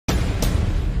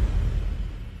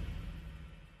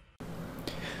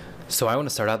So I want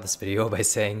to start out this video by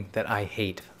saying that I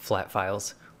hate flat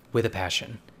files with a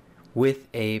passion. With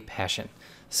a passion.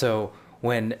 So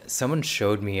when someone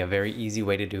showed me a very easy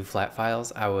way to do flat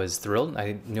files, I was thrilled.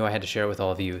 I knew I had to share it with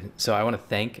all of you. So I want to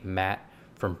thank Matt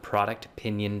from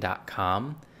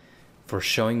productpinion.com for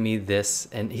showing me this,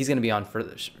 and he's going to be on for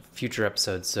future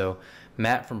episodes. So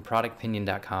Matt from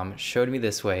productpinion.com showed me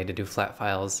this way to do flat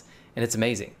files, and it's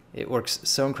amazing. It works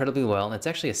so incredibly well, and it's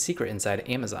actually a secret inside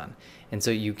Amazon. And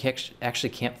so you actually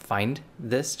can't find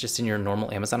this just in your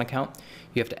normal Amazon account.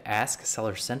 You have to ask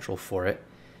Seller Central for it.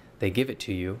 They give it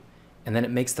to you, and then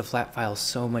it makes the flat file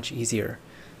so much easier.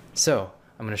 So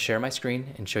I'm going to share my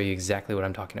screen and show you exactly what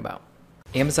I'm talking about.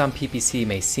 Amazon PPC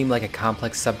may seem like a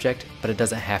complex subject, but it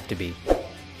doesn't have to be.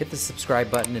 Hit the subscribe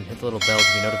button and hit the little bell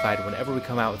to be notified whenever we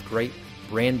come out with great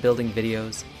brand building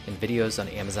videos and videos on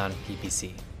Amazon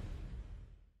PPC.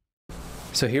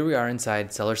 So here we are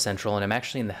inside Seller Central, and I'm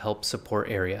actually in the help support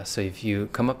area. So if you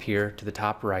come up here to the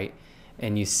top right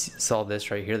and you saw this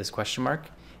right here, this question mark,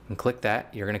 and click that,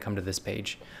 you're going to come to this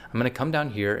page. I'm going to come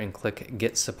down here and click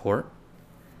Get Support,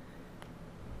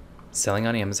 Selling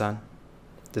on Amazon,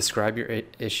 describe your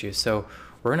issue. So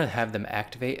we're going to have them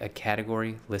activate a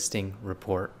category listing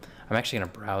report. I'm actually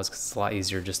going to browse because it's a lot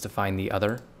easier just to find the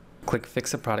other. Click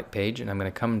Fix a Product page, and I'm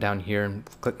going to come down here and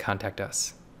click Contact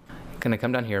Us. I'm going to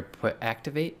come down here, put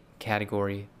Activate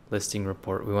Category Listing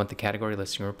Report. We want the category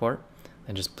listing report,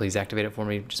 and just please activate it for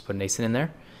me. Just put an ASIN in there,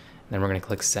 and then we're going to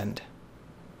click Send.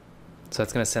 So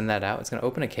that's going to send that out. It's going to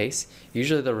open a case.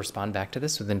 Usually they'll respond back to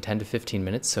this within 10 to 15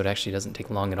 minutes, so it actually doesn't take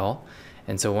long at all.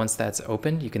 And so once that's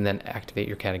opened, you can then activate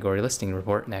your category listing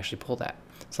report and actually pull that.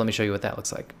 So let me show you what that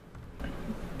looks like.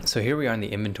 So here we are in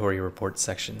the inventory reports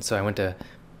section. So I went to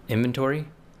inventory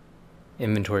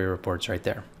reports right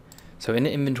there. So in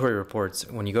the inventory reports,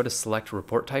 when you go to select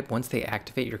report type, once they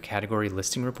activate your category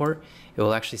listing report, it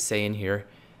will actually say in here,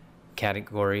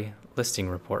 category listing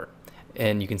report.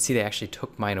 And you can see they actually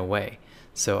took mine away.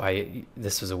 So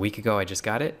this was a week ago, I just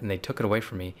got it, and they took it away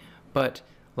from me. But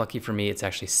lucky for me, it's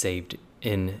actually saved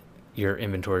in your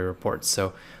inventory reports.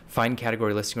 So find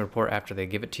category listing report after they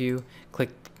give it to you,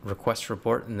 click request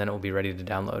report, and then it will be ready to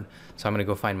download. So I'm going to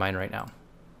go find mine right now.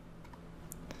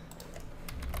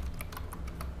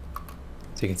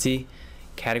 So you can see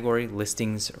category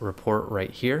listings report right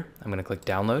here. I'm going to click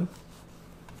download.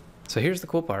 So here's the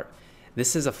cool part.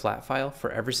 This is a flat file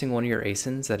for every single one of your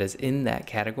ASINs that is in that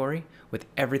category with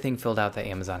everything filled out that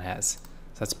Amazon has.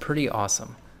 So that's pretty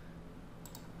awesome.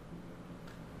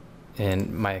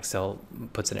 And my Excel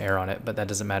puts an error on it, but that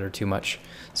doesn't matter too much.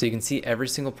 So you can see every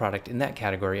single product in that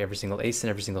category, every single ASIN,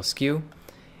 every single SKU,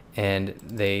 and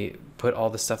they put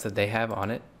all the stuff that they have on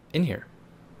it in here,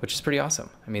 which is pretty awesome.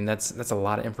 I mean, that's a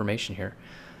lot of information here.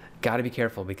 Got to be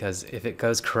careful, because if it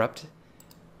goes corrupt,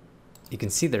 you can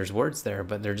see there's words there,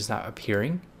 but they're just not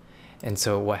appearing. And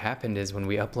so what happened is when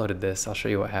we uploaded this, I'll show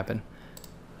you what happened.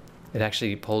 It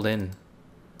actually pulled in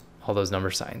all those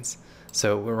number signs.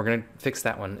 So we're going to fix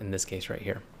that one in this case right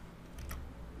here.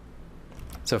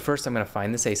 So first I'm going to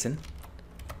find this ASIN.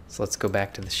 So let's go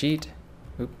back to the sheet.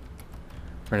 Oop.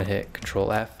 We're going to hit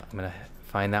Control F. I'm going to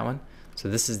find that one. So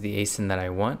this is the ASIN that I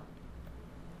want.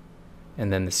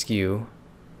 And then the SKU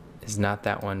is not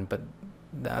that one, but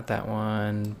not that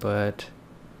one, but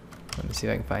let me see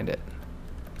if I can find it.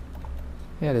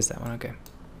 Yeah, it is that one. Okay.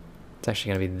 It's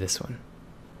actually going to be this one.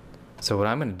 So what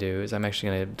I'm going to do is I'm actually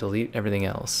going to delete everything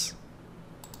else.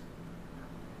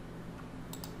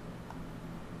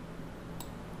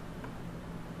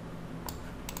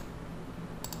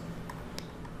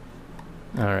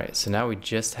 All right, so now we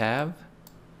just have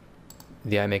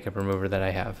the eye makeup remover that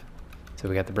I have. So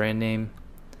we got the brand name,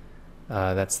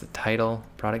 that's the title,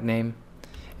 product name.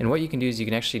 And what you can do is you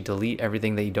can actually delete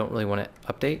everything that you don't really want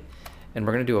to update, and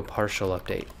we're going to do a partial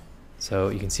update. So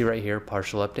you can see right here,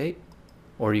 partial update,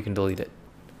 or you can delete it,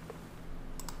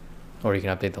 or you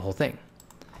can update the whole thing.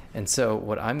 And so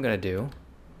what I'm going to do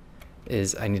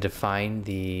is I need to find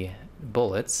the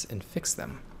bullets and fix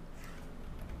them.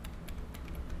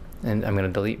 And I'm going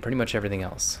to delete pretty much everything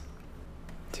else.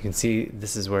 So you can see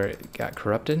this is where it got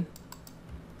corrupted.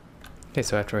 Okay,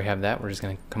 so after we have that, we're just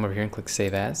going to come over here and click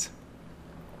Save As.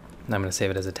 And I'm going to save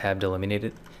it as a tab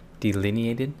delimited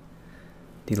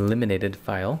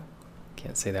file.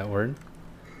 Can't say that word.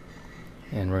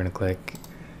 And we're going to click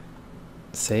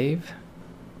Save.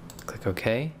 Click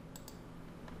OK.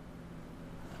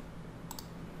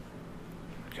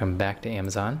 Come back to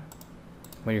Amazon.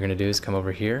 What you're going to do is come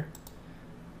over here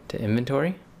to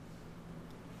Inventory.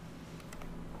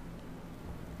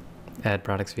 Add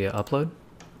products via upload.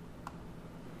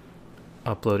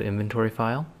 Upload inventory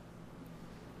file.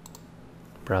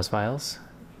 Browse files.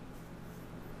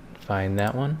 find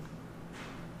that one.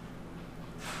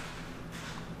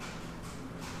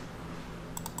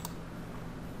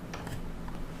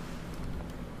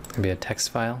 Maybe a text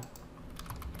file.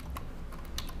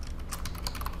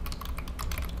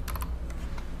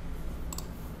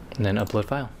 And then upload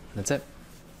file. That's it.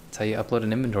 That's how you upload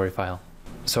an inventory file.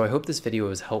 So I hope this video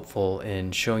was helpful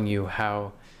in showing you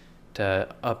how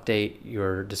to update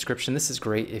your description. This is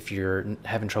great if you're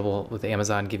having trouble with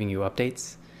Amazon giving you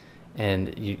updates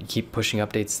and you keep pushing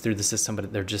updates through the system,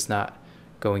 but they're just not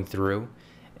going through.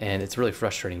 And it's really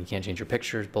frustrating. You can't change your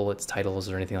pictures, bullets, titles,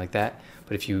 or anything like that.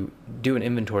 But if you do an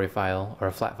inventory file, or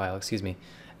a flat file, excuse me,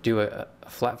 do a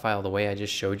flat file the way I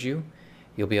just showed you,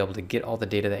 you'll be able to get all the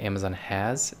data that Amazon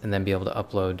has and then be able to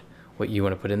upload what you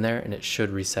want to put in there, and it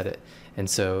should reset it. And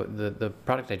so the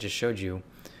product I just showed you,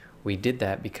 we did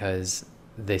that because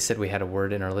they said we had a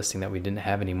word in our listing that we didn't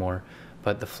have anymore,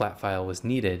 but the flat file was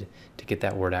needed to get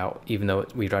that word out. Even though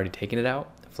we'd already taken it out,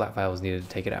 the flat file was needed to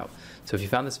take it out. So if you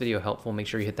found this video helpful, make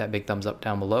sure you hit that big thumbs up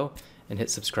down below and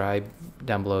hit subscribe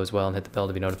down below as well, and hit the bell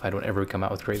to be notified whenever we come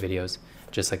out with great videos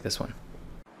just like this one.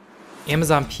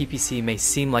 Amazon PPC may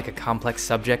seem like a complex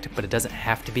subject, but it doesn't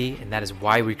have to be, and that is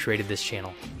why we created this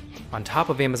channel. On top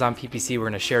of Amazon PPC, we're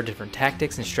going to share different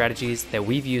tactics and strategies that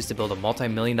we've used to build a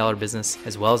multi-million-dollar business,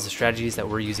 as well as the strategies that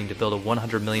we're using to build a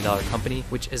 $100 million company,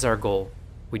 which is our goal.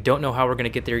 We don't know how we're going to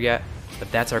get there yet, but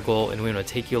that's our goal, and we want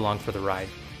to take you along for the ride.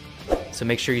 So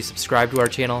make sure you subscribe to our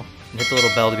channel and hit the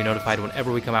little bell to be notified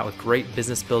whenever we come out with great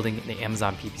business building and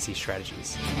Amazon PPC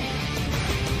strategies.